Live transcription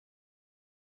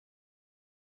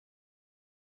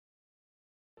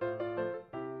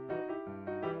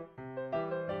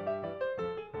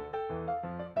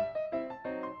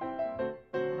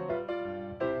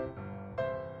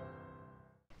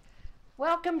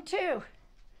Welcome to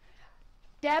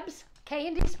Deb's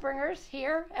K&D Springers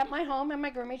here at my home in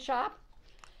my grooming shop.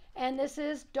 And this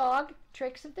is Dog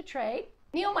Tricks of the Trade.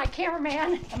 Neil, my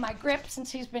cameraman, and my grip,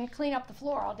 since he's been cleaning up the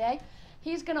floor all day,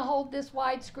 he's going to hold this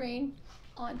wide screen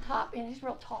on top. And he's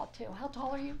real tall, too. How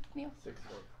tall are you, Neil? 6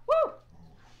 foot. Woo!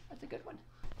 That's a good one.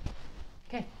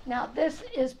 Okay, now this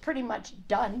is pretty much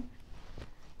done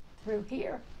through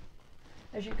here,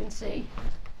 as you can see.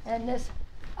 And this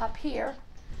up here,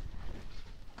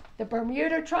 the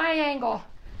Bermuda Triangle,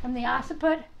 from the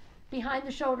occiput behind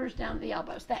the shoulders down to the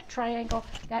elbows. That triangle,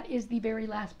 that is the very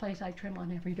last place I trim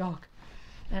on every dog.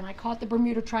 And I call it the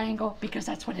Bermuda Triangle because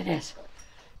that's what it is.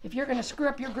 If you're going to screw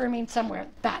up your grooming somewhere,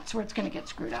 that's where it's going to get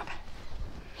screwed up.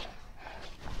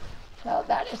 So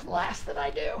that is the last that I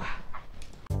do.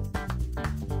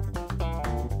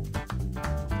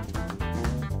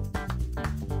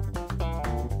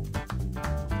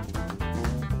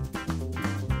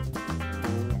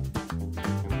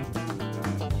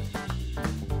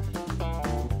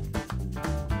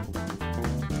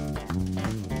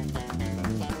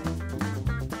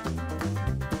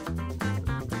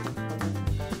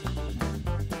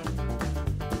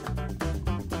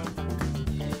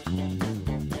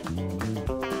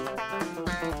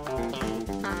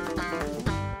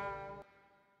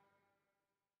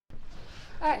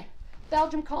 All right,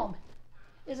 Belgian comb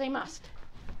is a must.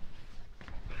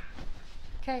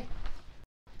 Okay.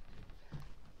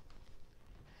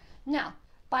 Now,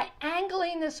 by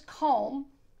angling this comb,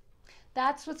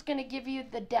 that's what's going to give you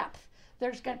the depth.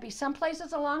 There's going to be some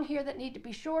places along here that need to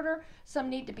be shorter, some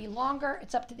need to be longer.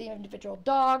 It's up to the individual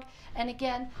dog. And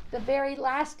again, the very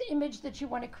last image that you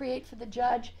want to create for the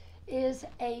judge is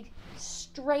a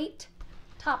straight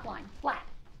top line, flat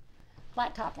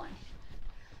top line.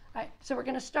 All right, so we're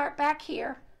going to start back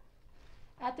here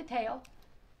at the tail.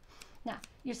 Now,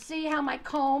 you see how my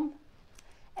comb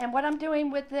and what I'm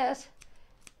doing with this,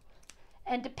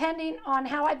 and depending on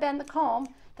how I bend the comb,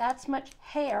 that's much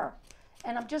hair,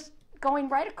 and I'm just going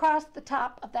right across the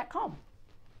top of that comb.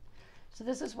 So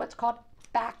this is what's called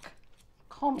back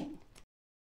combing.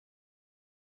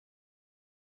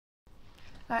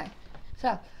 All right,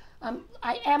 so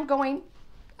I am going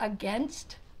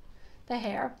against the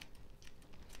hair.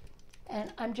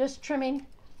 And I'm just trimming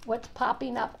what's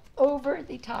popping up over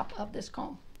the top of this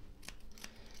comb.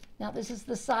 Now this is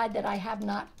the side that I have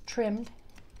not trimmed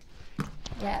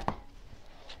yet.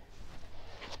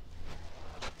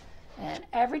 And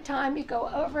every time you go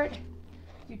over it,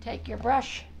 you take your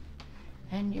brush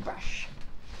and you brush.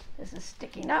 This is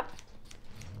sticking up,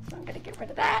 so I'm going to get rid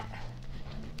of that.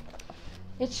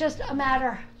 It's just a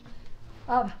matter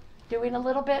of doing a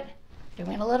little bit,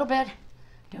 doing a little bit,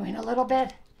 doing a little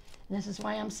bit. This is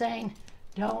why I'm saying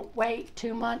don't wait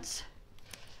 2 months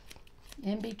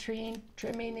in between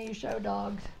trimming these show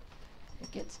dogs. It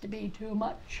gets to be too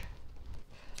much.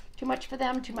 Too much for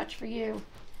them, too much for you.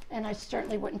 And I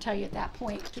certainly wouldn't tell you at that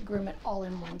point to groom it all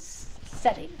in one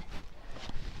setting.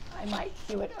 I might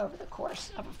do it over the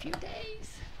course of a few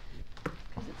days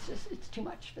because it's too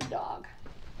much for the dog.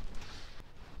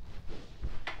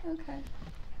 Okay,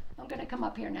 I'm going to come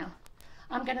up here now.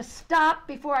 I'm going to stop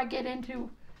before I get into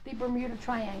the Bermuda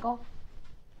Triangle.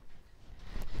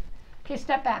 Okay,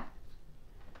 step back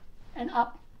and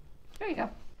up. There you go.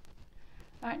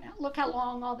 All right, now look how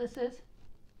long all this is.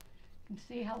 You can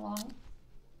see how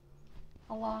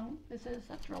long this is.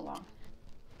 That's real long.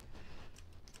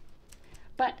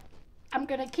 But I'm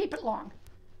going to keep it long.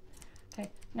 Okay,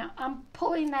 now I'm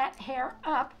pulling that hair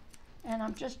up and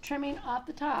I'm just trimming off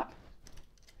the top.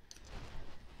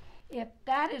 If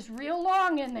that is real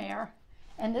long in there,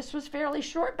 and this was fairly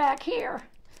short back here,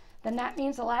 then that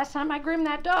means the last time I groomed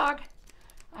that dog,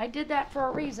 I did that for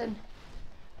a reason.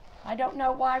 I don't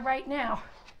know why right now,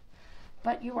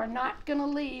 but you are not going to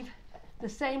leave the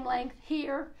same length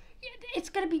here.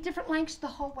 It's going to be different lengths the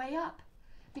whole way up,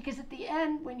 because at the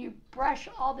end, when you brush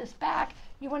all this back,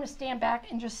 you want to stand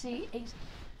back and just see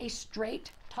a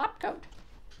straight top coat.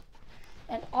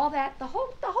 And all that, the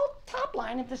whole top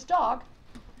line of this dog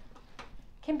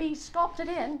can be sculpted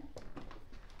in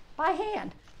by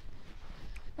hand.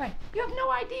 Right, you have no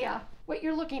idea what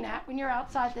you're looking at when you're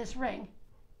outside this ring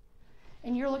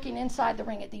and you're looking inside the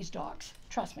ring at these dogs.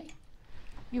 Trust me,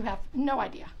 you have no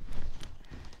idea,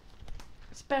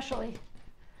 especially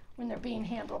when they're being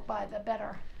handled by the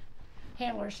better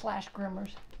handlers /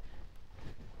 groomers.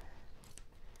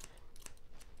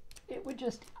 It would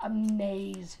just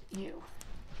amaze you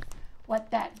what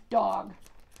that dog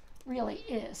really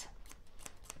is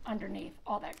underneath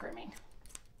all that grooming.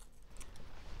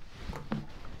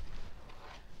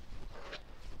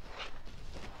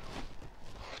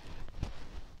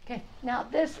 Okay, now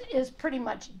this is pretty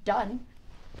much done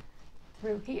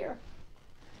through here,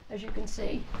 as you can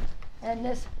see. And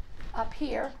this up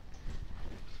here,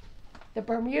 the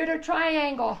Bermuda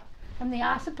Triangle from the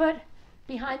occiput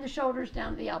behind the shoulders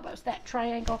down to the elbows. That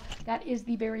triangle, that is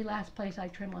the very last place I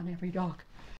trim on every dog.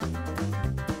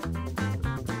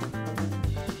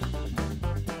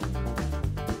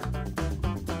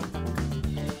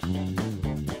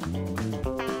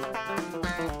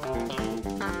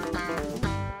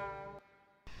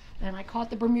 And I call it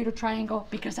the Bermuda Triangle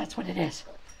because that's what it is.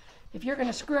 If you're going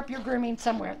to screw up your grooming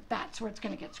somewhere, that's where it's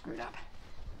going to get screwed up.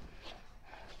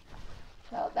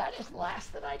 So that is the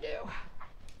last that I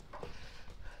do.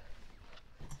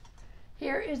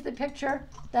 Here is the picture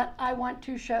that I want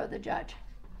to show the judge.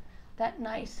 That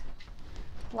nice,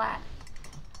 flat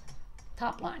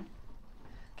top line.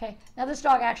 Okay, now this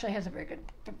dog actually has a very good,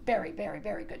 very, very,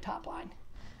 very good top line.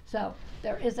 So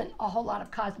there isn't a whole lot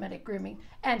of cosmetic grooming.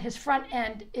 And his front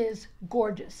end is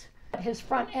gorgeous. His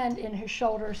front end in his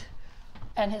shoulders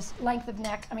and his length of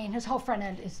neck, I mean, his whole front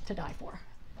end is to die for.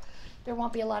 There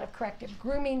won't be a lot of corrective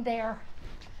grooming there,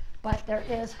 but there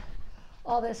is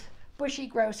all this bushy,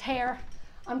 gross hair.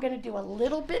 I'm going to do a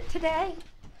little bit today,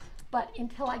 but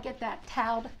until I get that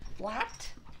toweled flat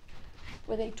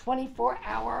with a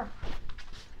 24-hour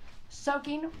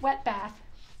soaking wet bath.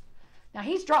 Now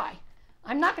he's dry.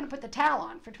 I'm not going to put the towel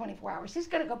on for 24 hours. He's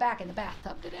going to go back in the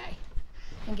bathtub today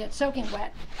and get soaking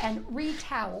wet and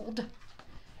re-toweled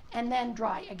and then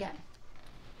dry again.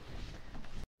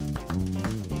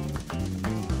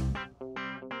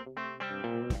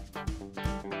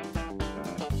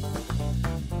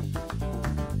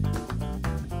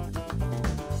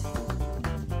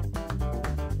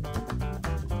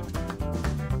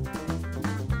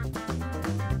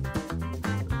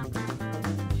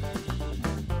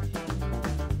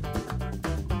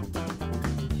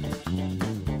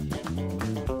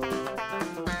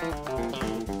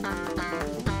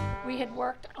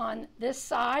 Worked on this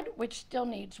side, which still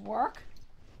needs work.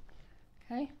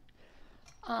 Okay,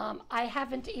 I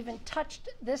haven't even touched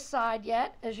this side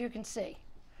yet, as you can see.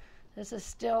 This is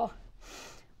still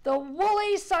the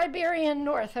woolly Siberian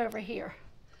North over here,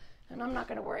 and I'm not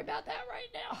going to worry about that right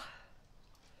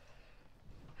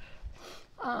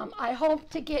now. I hope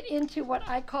to get into what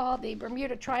I call the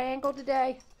Bermuda Triangle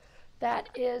today. That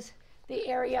is the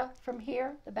area from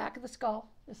here, the back of the skull,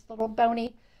 this little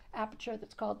bony aperture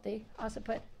that's called the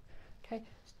occiput, okay,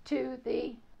 to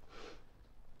the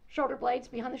shoulder blades,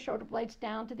 behind the shoulder blades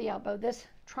down to the elbow. This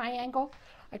triangle,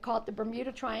 I call it the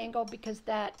Bermuda Triangle because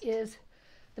that is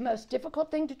the most difficult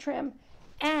thing to trim,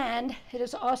 and it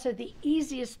is also the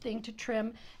easiest thing to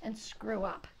trim and screw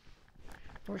up,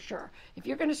 for sure. If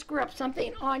you're going to screw up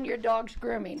something on your dog's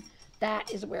grooming, that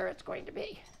is where it's going to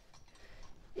be,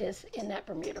 is in that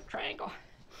Bermuda Triangle.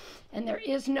 And there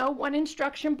is no one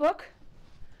instruction book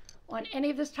on any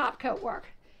of this top coat work.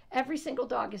 Every single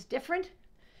dog is different.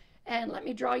 And let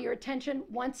me draw your attention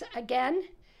once again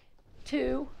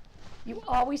to, you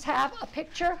always have a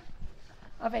picture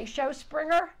of a show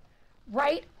springer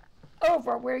right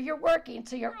over where you're working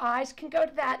so your eyes can go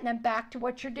to that and then back to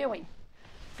what you're doing.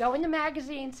 Go in the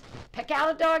magazines, pick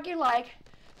out a dog you like,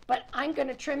 but I'm going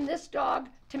to trim this dog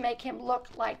to make him look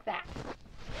like that.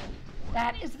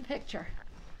 That is the picture.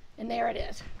 And there it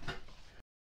is.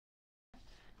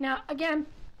 Now, again,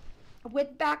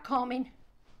 with back combing,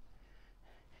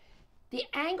 the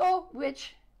angle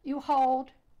which you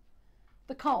hold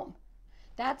the comb,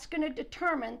 that's going to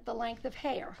determine the length of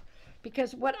hair.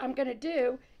 Because what I'm going to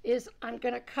do is I'm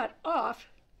going to cut off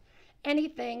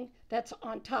anything that's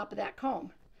on top of that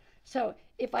comb. So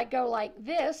if I go like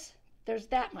this, there's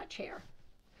that much hair.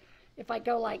 If I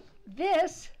go like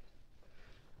this,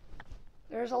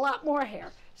 there's a lot more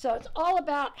hair. So it's all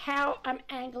about how I'm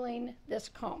angling this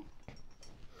comb.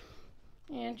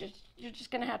 And you're just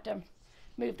going to have to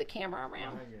move the camera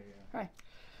around. All right.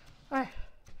 All right.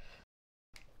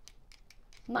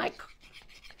 My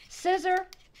scissor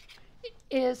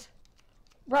is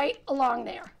right along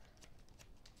there.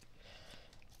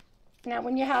 Now,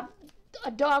 when you have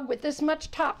a dog with this much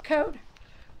top coat,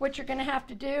 what you're going to have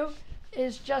to do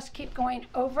is just keep going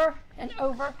over and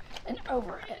over and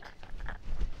over it.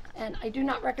 And I do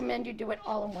not recommend you do it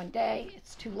all in one day.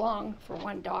 It's too long for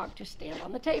one dog to stand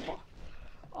on the table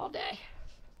all day.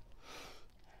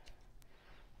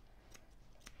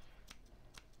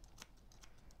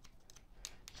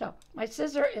 So my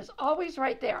scissor is always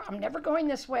right there. I'm never going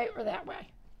this way or that way.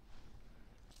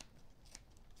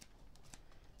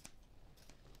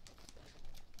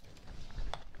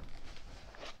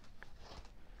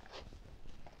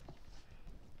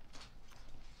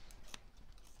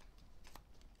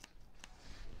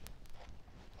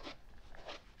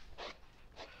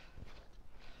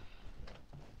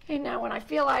 now when I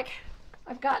feel like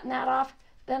I've gotten that off,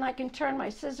 then I can turn my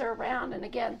scissor around, and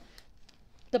again,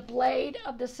 the blade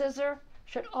of the scissor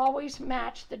should always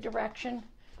match the direction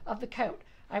of the coat.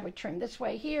 I would trim this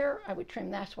way here, I would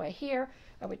trim this way here,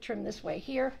 I would trim this way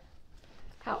here.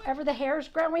 However the hair is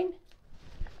growing,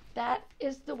 that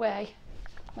is the way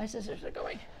my scissors are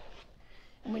going.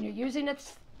 And when you're using a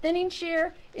thinning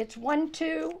shear, it's 1,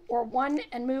 2, or 1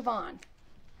 and move on.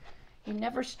 You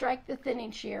never strike the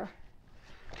thinning shear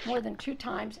more than 2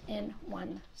 times in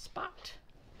one spot.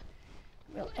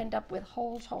 We'll end up with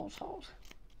holes, holes, holes.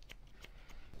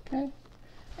 Okay?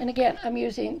 And again, I'm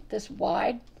using this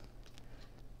wide,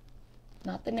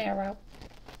 not the narrow.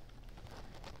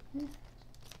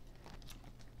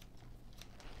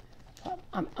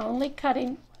 I'm only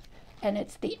cutting, and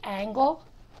it's the angle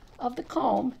of the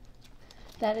comb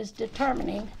that is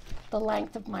determining the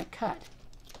length of my cut.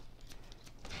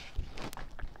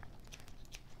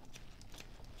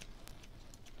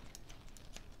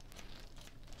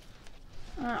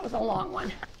 That was a long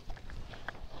one.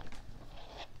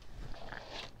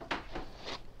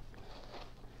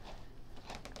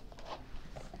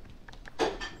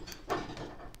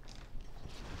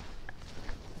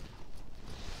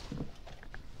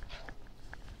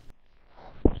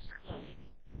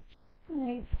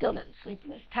 He still didn't sleep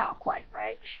in his towel quite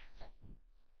right.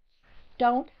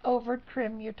 Don't over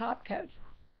trim your top coat.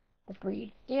 The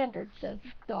breed standard says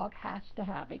the dog has to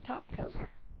have a top coat.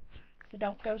 So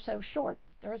don't go so short.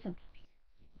 There isn't.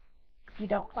 If you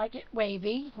don't like it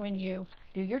wavy when you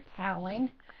do your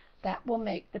toweling, that will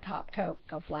make the top coat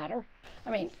go flatter. I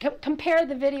mean, compare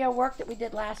the video work that we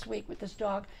did last week with this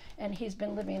dog, and he's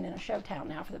been living in a show town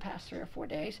now for the past 3 or 4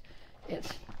 days.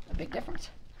 It's a big difference.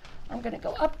 I'm going to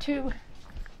go up to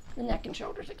the neck and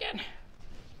shoulders again.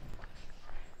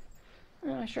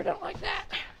 Oh, I sure don't like that.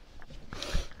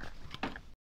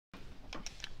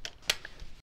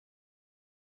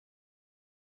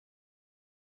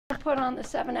 Put on the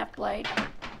 7F blade.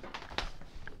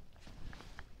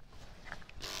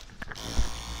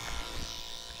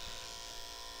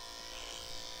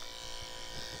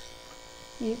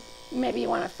 Maybe you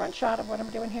want a front shot of what I'm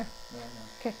doing here? No.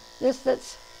 Okay, this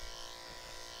that's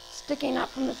sticking up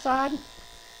from the side,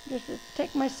 just to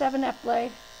take my 7F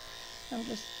blade. I'm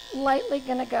just lightly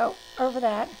going to go over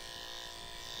that.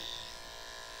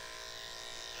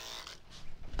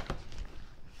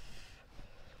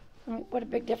 I mean, what a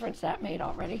big difference that made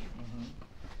already.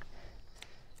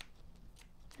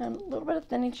 Mm-hmm. And a little bit of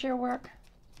thinning shear work.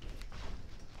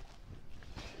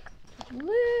 Just a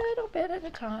little bit at a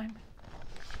time.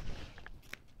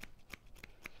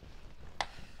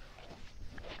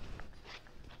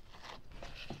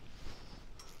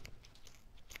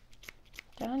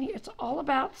 Telling you, it's all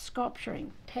about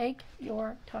sculpturing. Take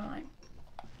your time.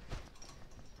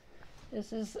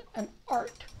 This is an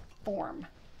art form,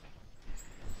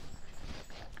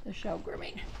 the show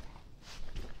grooming.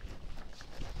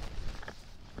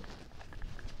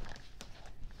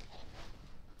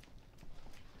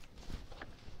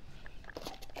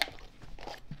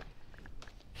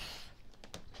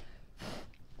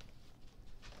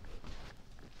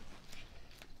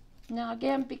 Now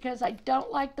again, because I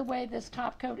don't like the way this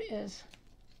top coat is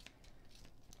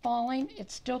falling,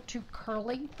 it's still too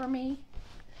curly for me.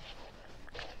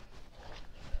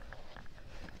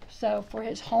 So for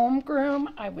his home groom,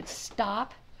 I would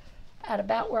stop at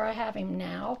about where I have him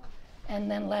now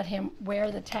and then let him wear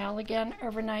the towel again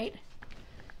overnight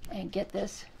and get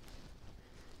this.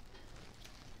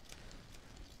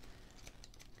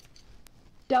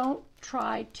 Don't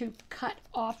try to cut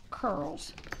off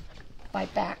curls by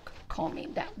back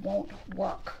combing. That won't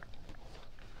work.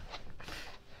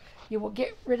 You will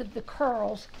get rid of the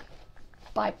curls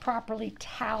by properly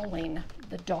toweling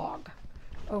the dog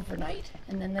overnight,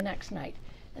 and then the next night,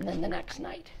 and then the next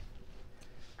night.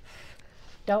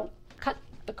 Don't cut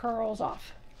the curls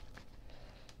off.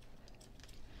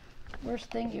 Worst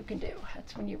thing you can do.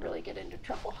 That's when you really get into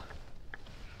trouble.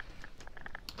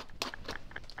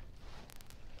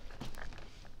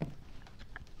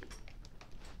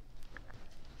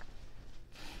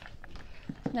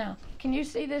 Now, can you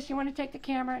see this? You want to take the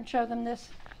camera and show them this?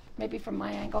 Maybe from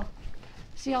my angle.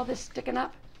 See all this sticking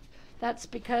up? That's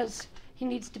because he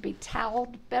needs to be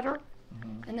toweled better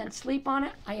and then sleep on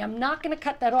it. I am not going to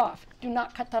cut that off. Do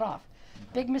not cut that off.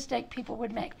 Big mistake people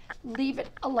would make. Leave it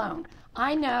alone.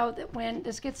 I know that when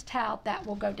this gets toweled, that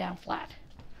will go down flat.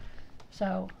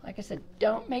 So, like I said,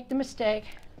 don't make the mistake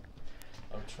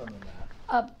of trimming that.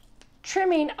 Of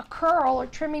trimming a curl or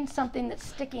trimming something that's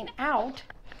sticking out,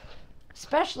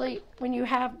 especially when you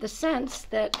have the sense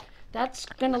that that's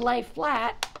going to lay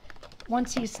flat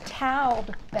once he's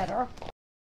toweled better.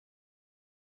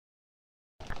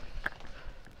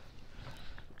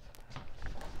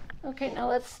 Okay, now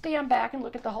let's stand back and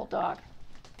look at the whole dog.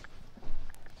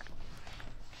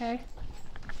 Okay,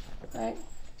 right.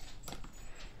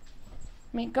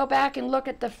 I mean, go back and look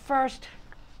at the first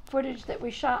footage that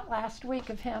we shot last week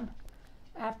of him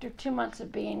after 2 months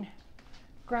of being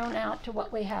grown out to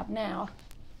what we have now.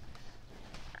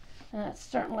 And that's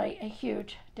certainly a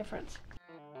huge difference.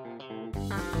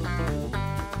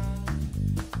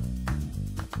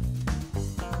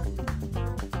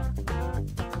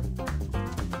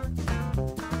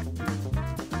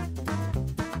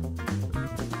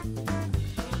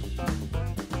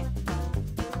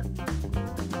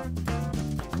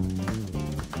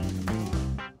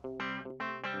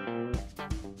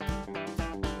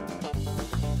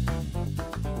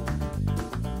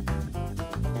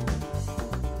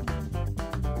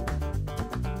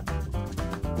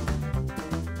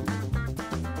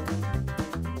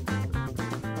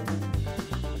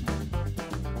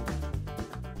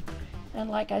 And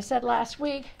like I said last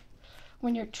week,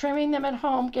 when you're trimming them at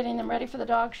home, getting them ready for the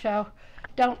dog show,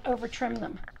 don't over trim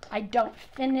them. I don't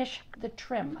finish the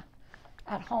trim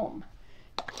at home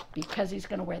because he's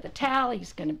going to wear the towel,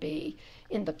 he's going to be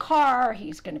in the car,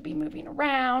 he's going to be moving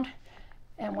around.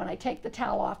 And when I take the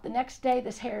towel off the next day,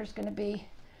 this hair is going to be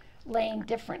laying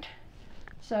different.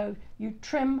 So you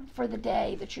trim for the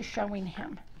day that you're showing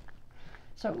him.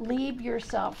 So leave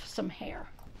yourself some hair.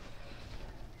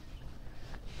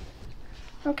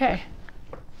 Okay.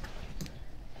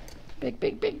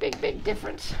 Big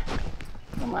difference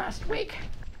from last week.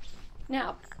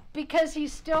 Now, because he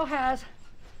still has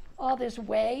all this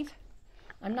wave,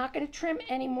 I'm not going to trim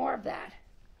any more of that.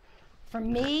 For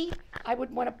me, I would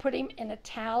want to put him in a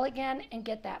towel again and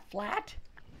get that flat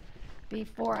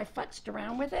before I futzed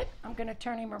around with it. I'm going to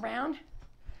turn him around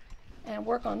and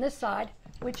work on this side,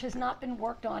 which has not been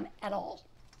worked on at all.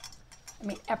 I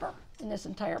mean, ever in this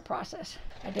entire process.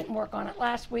 I didn't work on it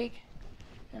last week,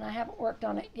 and I haven't worked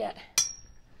on it yet.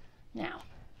 Now,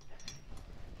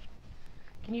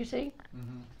 can you see?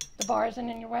 Mm-hmm. The bar isn't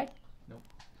in your way? Nope.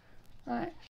 All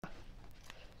right.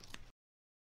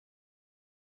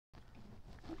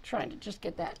 I'm trying to just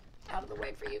get that out of the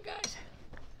way for you guys.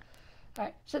 All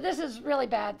right, so this is really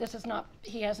bad. This is not,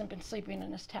 he hasn't been sleeping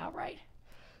in his towel right.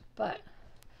 But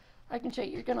I can show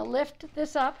you. You're going to lift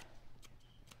this up.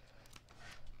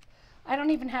 I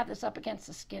don't even have this up against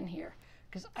the skin here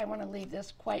because I want to leave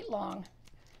this quite long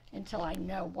until I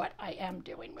know what I am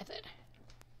doing with it.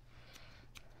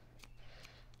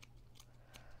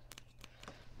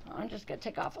 I'm just going to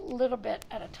take off a little bit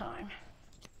at a time.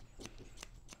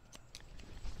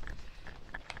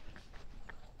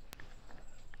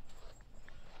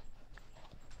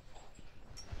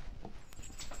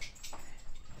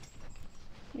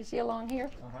 You see along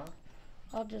here? Uh-huh.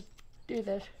 I'll just do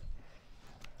this.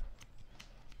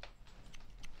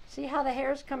 See how the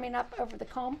hair is coming up over the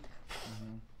comb?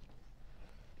 Mm-hmm.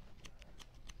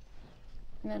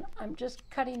 And then I'm just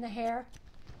cutting the hair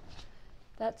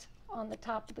that's on the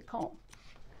top of the comb.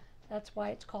 That's why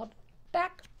it's called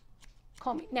back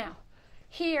combing. Now,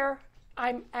 here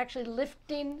I'm actually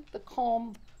lifting the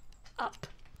comb up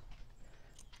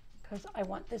because I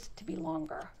want this to be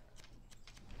longer.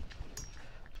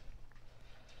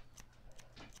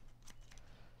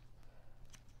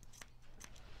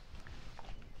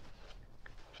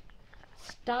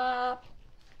 Stop,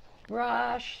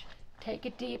 brush, take a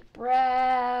deep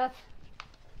breath.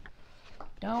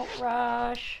 Don't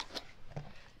rush.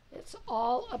 It's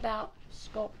all about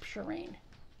sculpturing.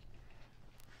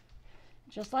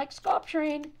 Just like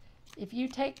sculpturing, if you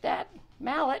take that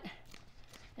mallet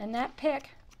and that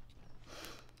pick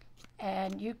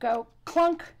and you go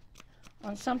clunk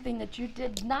on something that you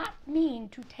did not mean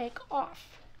to take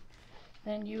off,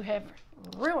 then you have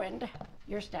ruined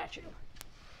your statue.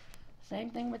 Same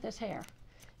thing with this hair.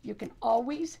 You can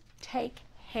always take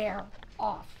hair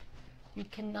off. You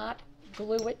cannot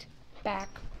glue it back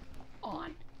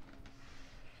on.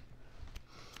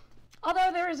 Although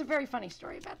there is a very funny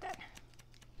story about that.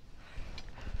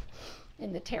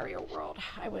 In the terrier world,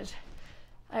 I was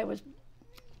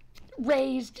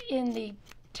raised in the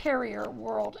terrier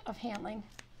world of handling.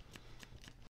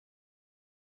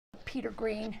 Peter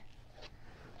Green,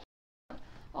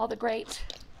 all the greats.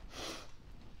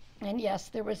 And yes,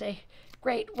 there was a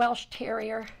great Welsh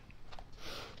Terrier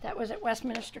that was at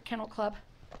Westminster Kennel Club.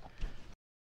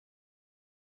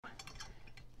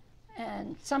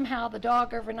 And somehow the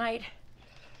dog overnight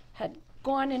had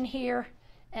gone in here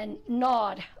and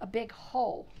gnawed a big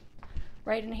hole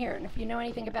right in here. And if you know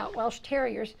anything about Welsh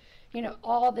Terriers, you know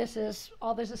all this is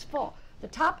full. The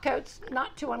top coat's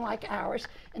not too unlike ours,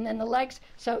 and then the legs.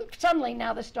 So suddenly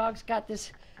now this dog's got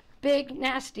this big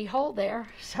nasty hole there.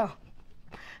 So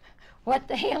what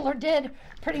the handler did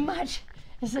pretty much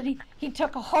is that he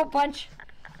took a whole bunch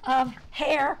of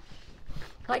hair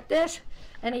like this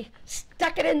and he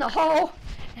stuck it in the hole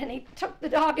and he took the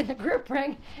dog in the group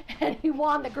ring and he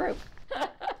won the group.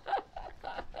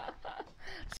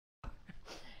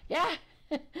 Yeah.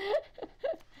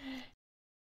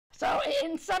 So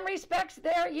in some respects,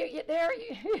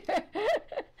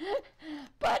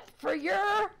 but for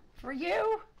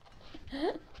you,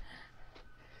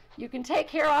 you can take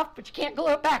hair off, but you can't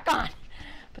glue it back on.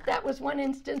 But that was one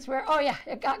instance where, oh yeah,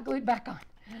 it got glued back on.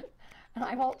 And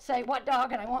I won't say what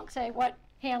dog and I won't say what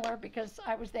handler because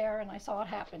I was there and I saw it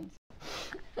happen.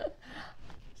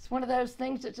 It's one of those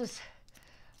things that just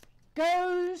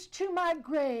goes to my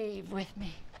grave with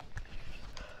me.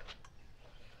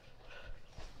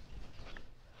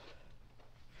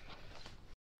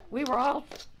 We were all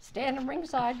standing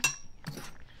ringside,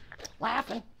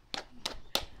 laughing.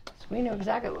 So we knew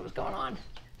exactly what was going on.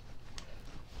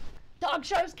 Dog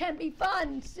shows can be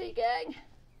fun, see, gang?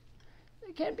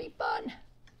 They can be fun.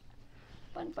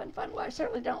 Fun, fun, fun. Well, I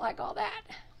certainly don't like all that.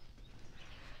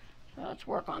 Well, let's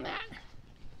work on that.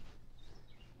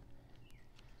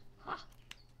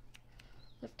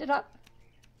 Lift it up.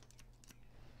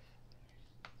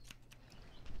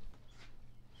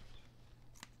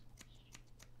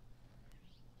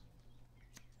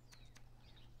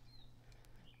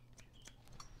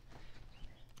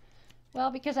 Well,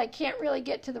 because I can't really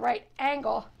get to the right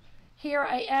angle, here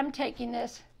I am taking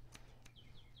this,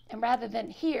 and rather than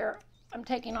here, I'm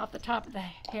taking off the top of the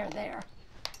hair there.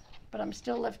 But I'm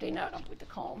still lifting it up with the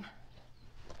comb.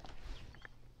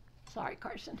 Sorry,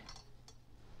 Carson.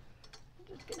 I'm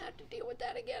just gonna have to deal with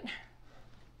that again.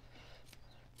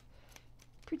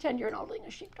 Pretend you're an old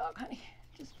English sheepdog, honey,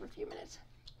 just for a few minutes.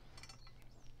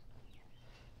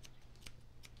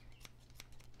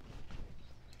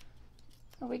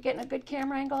 Are we getting a good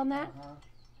camera angle on that?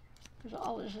 Because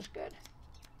all this is good.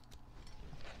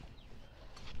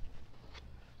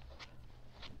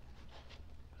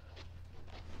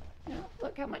 Now,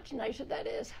 look how much nicer that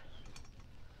is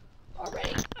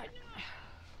already.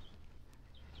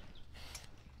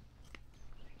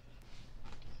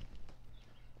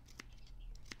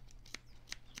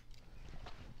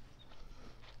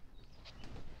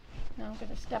 Now I'm going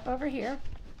to step over here.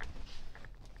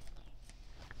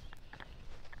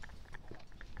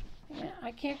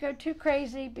 I can't go too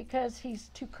crazy because he's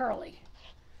too curly,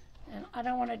 and I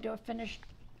don't want to do a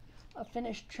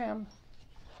finished trim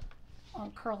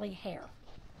on curly hair.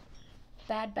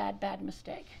 Bad, bad, bad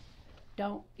mistake.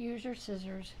 Don't use your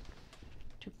scissors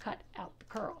to cut out the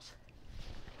curls.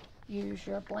 Use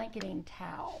your blanketing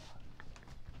towel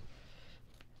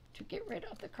to get rid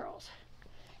of the curls.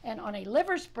 And on a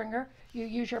liver springer, you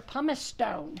use your pumice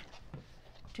stone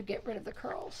to get rid of the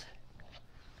curls.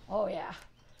 Oh yeah.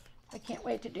 I can't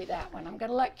wait to do that one. I'm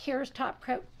going to let Kira's top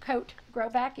coat grow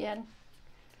back in,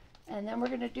 and then we're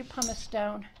going to do pumice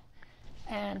stone,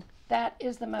 and that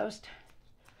is the most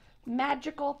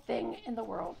magical thing in the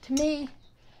world to me,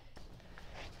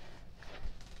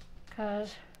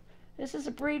 because this is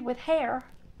a breed with hair,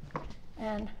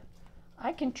 and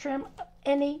I can trim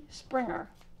any springer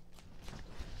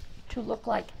to look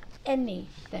like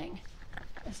anything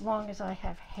as long as I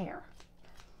have hair.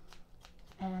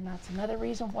 And that's another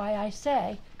reason why I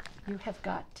say you have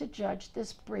got to judge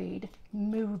this breed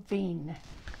moving.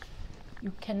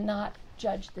 You cannot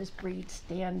judge this breed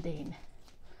standing.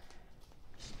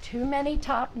 There's too many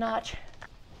top-notch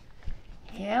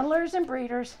handlers and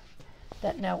breeders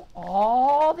that know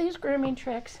all these grooming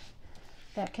tricks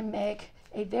that can make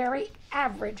a very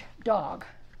average dog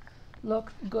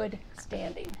look good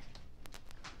standing.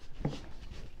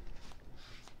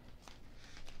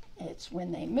 It's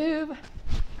when they move,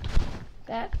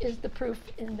 that is the proof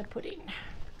in the pudding.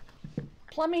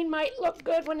 Plumbing might look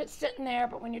good when it's sitting there,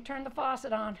 but when you turn the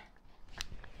faucet on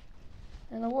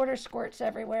and the water squirts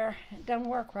everywhere, it doesn't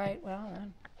work right. Well,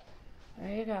 then,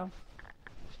 there you go.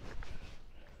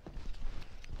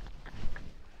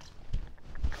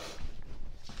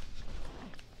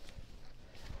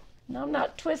 Now I'm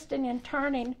not twisting and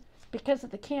turning because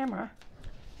of the camera.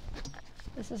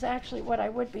 This is actually what I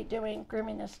would be doing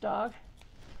grooming this dog.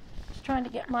 Just trying to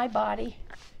get my body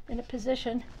in a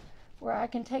position where I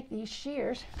can take these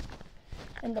shears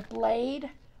and the blade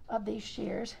of these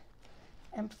shears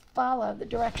and follow the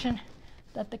direction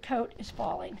that the coat is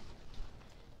falling.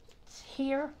 It's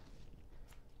here.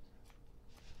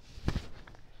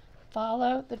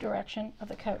 Follow the direction of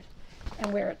the coat.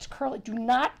 And where it's curly, do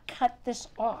not cut this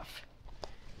off.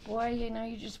 Boy, you know,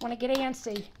 you just want to get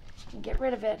antsy and get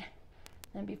rid of it.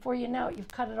 And before you know it, you've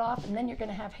cut it off, and then you're going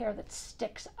to have hair that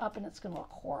sticks up, and it's going to look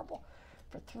horrible.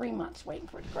 for 3 months waiting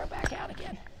for it to grow back out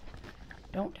again.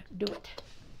 Don't do it.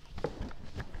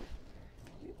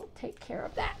 We will take care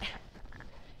of that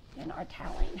in our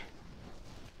toweling.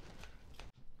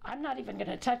 I'm not even going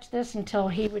to touch this until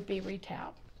he would be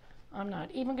retoweled. I'm not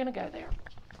even going to go there.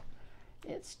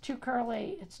 It's too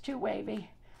curly, it's too wavy.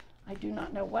 I do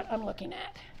not know what I'm looking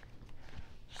at.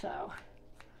 So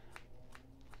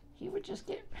he would just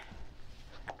get,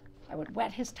 I would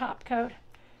wet his top coat,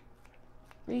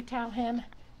 retowel him,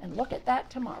 and look at that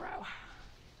tomorrow.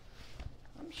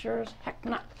 I'm sure as heck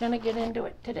not going to get into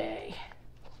it today.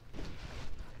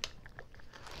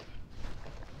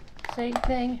 Same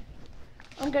thing.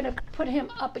 I'm going to put him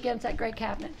up against that gray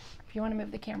cabinet, if you want to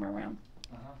move the camera around.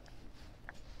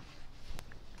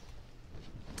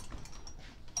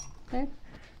 Okay.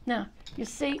 Now, you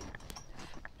see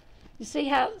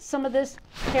how some of this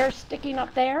hair is sticking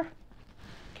up there?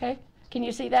 Okay. Can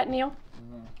you see that, Neil?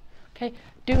 Okay.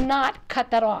 Do not cut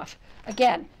that off.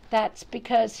 Again, that's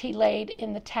because he laid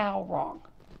in the towel wrong.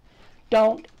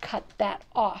 Don't cut that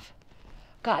off.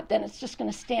 God, then it's just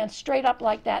going to stand straight up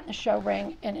like that in the show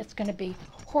ring, and it's going to be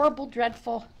horrible,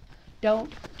 dreadful.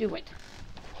 Don't do it.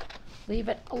 Leave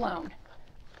it alone.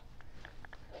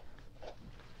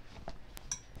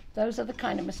 Those are the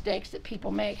kind of mistakes that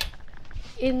people make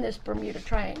in this Bermuda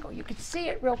Triangle. You can see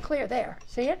it real clear there.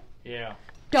 See it? Yeah.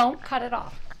 Don't cut it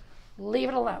off. Leave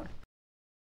it alone.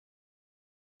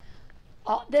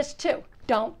 This too.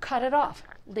 Don't cut it off.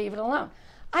 Leave it alone.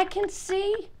 I can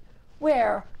see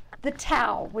where the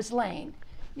towel was laying.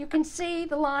 You can see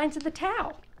the lines of the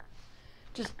towel.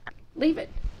 Just leave it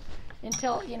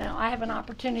until, you know, I have an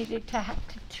opportunity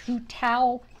to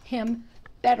towel him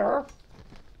better.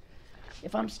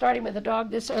 If I'm starting with a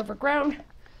dog this overgrown,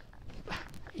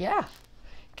 yeah,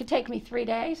 it could take me 3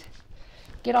 days.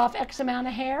 Get off X amount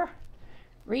of hair,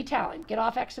 retowel him. Get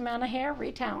off X amount of hair,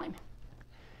 retowel him.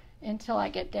 Until I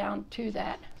get down to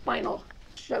that final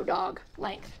show dog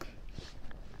length.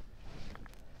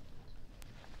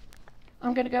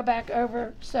 I'm going to go back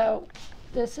over, so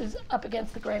this is up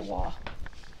against the gray wall.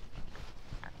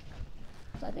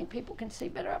 So I think people can see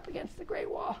better up against the gray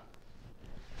wall.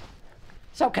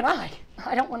 So can I.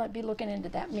 I don't want to be looking into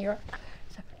that mirror.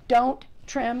 So don't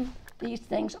trim these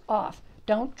things off.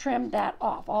 Don't trim that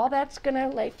off. All that's going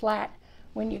to lay flat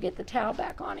when you get the towel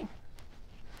back on him.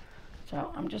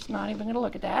 So I'm just not even going to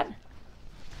look at that.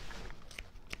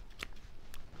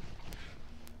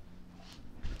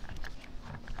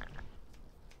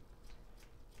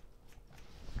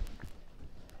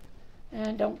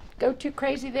 And don't go too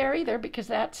crazy there either, because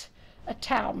that's a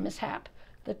towel mishap.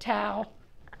 The towel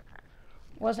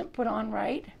wasn't put on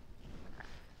right.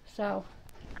 So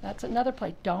that's another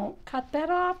place. Don't cut that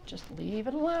off. Just leave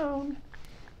it alone.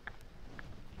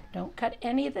 Don't cut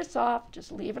any of this off.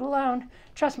 Just leave it alone.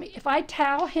 Trust me, if I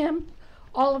towel him,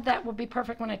 all of that will be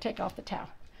perfect when I take off the towel.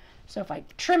 So if I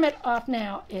trim it off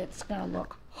now, it's going to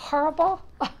look horrible.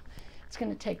 It's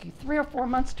going to take you 3 or 4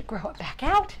 months to grow it back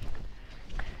out.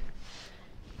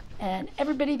 And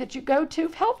everybody that you go to,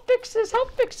 help fix this,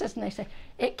 and they say,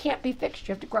 it can't be fixed,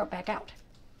 you have to grow it back out.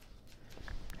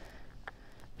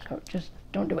 So just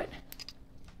don't do it.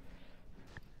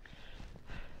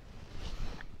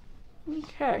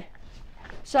 Okay,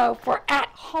 so for at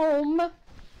home,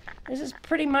 this is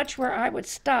pretty much where I would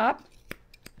stop.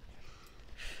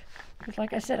 Because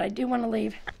like I said, I do want to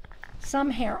leave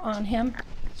some hair on him.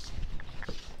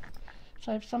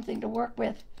 So I have something to work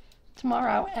with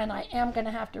tomorrow, and I am going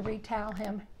to have to retowel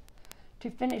him to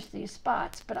finish these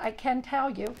spots. But I can tell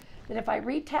you that if I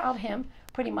retoweled him,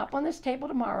 put him up on this table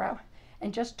tomorrow,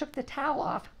 and just took the towel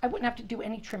off, I wouldn't have to do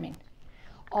any trimming.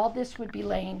 All this would be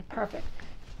laying perfect.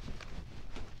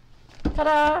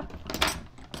 Ta-da!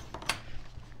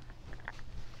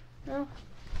 Well,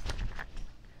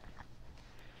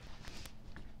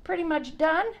 pretty much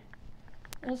done.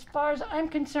 As far as I'm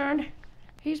concerned,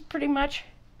 he's pretty much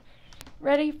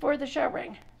ready for the show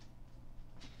ring.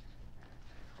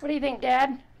 What do you think,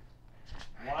 Dad?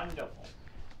 Wonderful.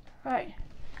 Right.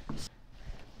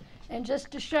 And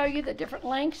just to show you the different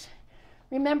lengths,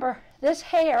 remember this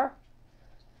hair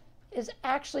is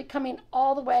actually coming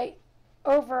all the way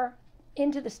over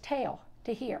into this tail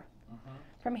to here,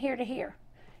 from here to here.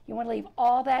 You want to leave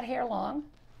all that hair long.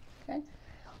 Okay.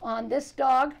 On this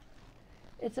dog,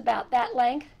 it's about that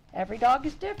length. Every dog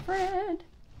is different.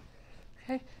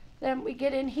 Okay. Then we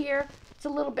get in here. It's a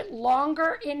little bit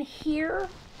longer in here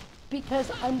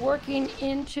because I'm working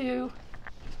into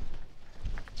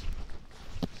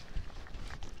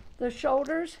the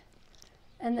shoulders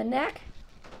and the neck.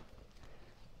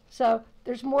 So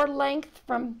there's more length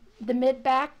from the mid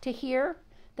back to here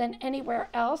than anywhere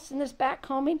else in this back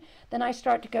combing, then I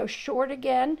start to go short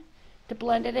again to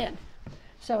blend it in.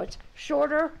 So it's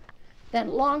shorter, then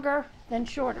longer, then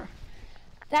shorter.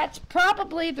 That's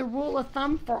probably the rule of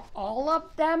thumb for all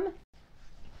of them.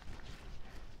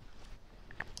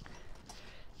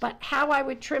 But how I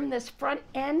would trim this front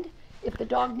end if the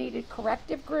dog needed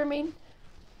corrective grooming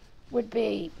would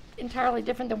be entirely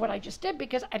different than what I just did,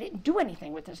 because I didn't do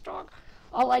anything with this dog.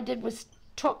 All I did was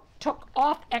took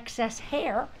off excess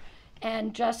hair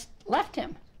and just left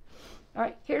him. All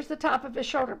right, here's the top of his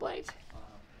shoulder blades.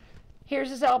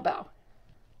 Here's his elbow.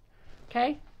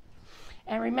 Okay?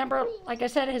 And remember, like I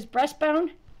said, his breastbone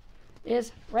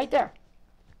is right there.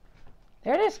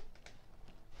 There it is.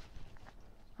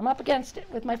 I'm up against it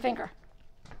with my finger.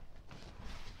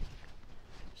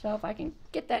 So if I can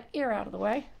get that ear out of the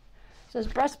way. So his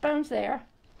breastbone's there.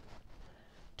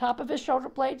 Top of his shoulder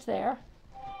blade's there.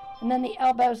 And then the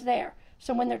elbow's there.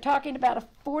 So when they're talking about a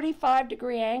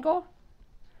 45-degree angle,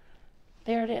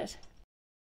 there it is.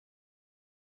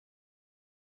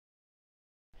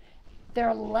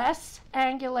 They're less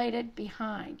angulated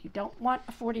behind. You don't want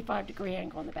a 45-degree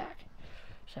angle in the back.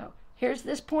 So here's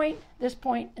this point,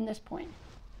 and this point.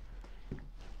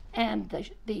 And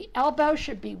the elbow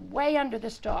should be way under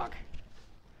this dog.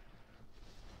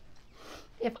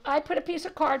 If I put a piece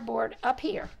of cardboard up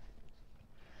here,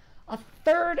 a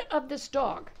third of this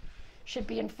dog should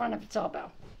be in front of its elbow.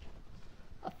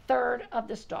 A third of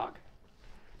this dog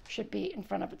should be in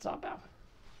front of its elbow.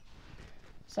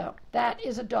 So that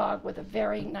is a dog with a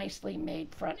very nicely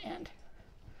made front end.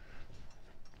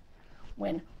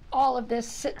 When all of this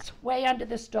sits way under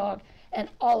this dog and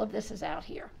all of this is out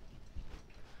here.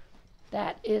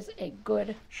 That is a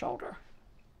good shoulder.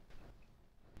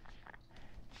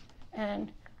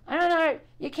 And I don't know,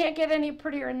 you can't get any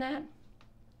prettier than that.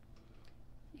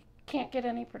 You can't get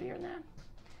any prettier than that.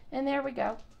 And there we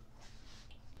go.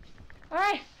 All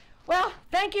right, well,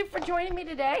 thank you for joining me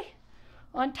today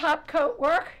on top coat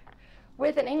work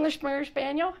with an English Springer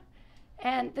Spaniel.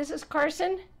 And this is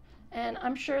Carson, and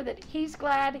I'm sure that he's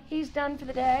glad he's done for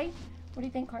the day. What do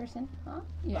you think, Carson? Huh?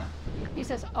 Yeah. He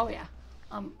says, oh yeah,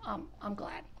 I'm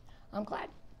glad. I'm glad.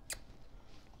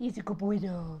 He's a good boy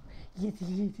though. Yes,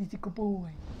 he is. He's a good boy.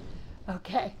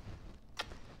 Okay.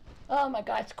 Oh my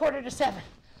God, it's 6:45.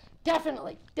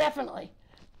 Definitely.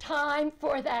 Time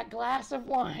for that glass of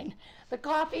wine. The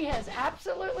coffee has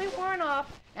absolutely worn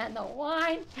off and the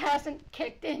wine hasn't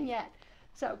kicked in yet.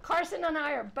 So Carson and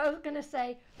I are both going to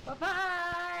say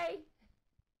bye-bye.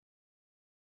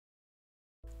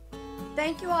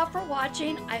 Thank you all for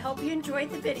watching. I hope you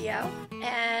enjoyed the video,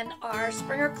 and our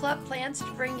Springer Club plans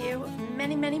to bring you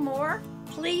many, many more.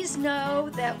 Please know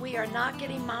that we are not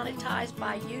getting monetized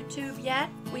by YouTube yet.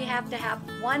 We have to have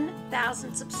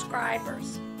 1,000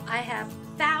 subscribers. I have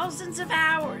thousands of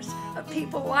hours of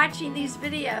people watching these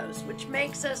videos, which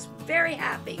makes us very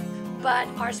happy. But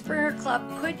our Springer Club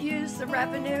could use the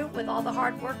revenue with all the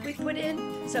hard work we put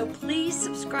in. So please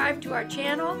subscribe to our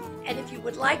channel. And if you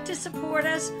would like to support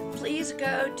us, please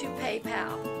go to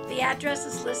PayPal. The address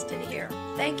is listed here.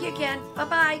 Thank you again.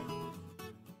 Bye-bye.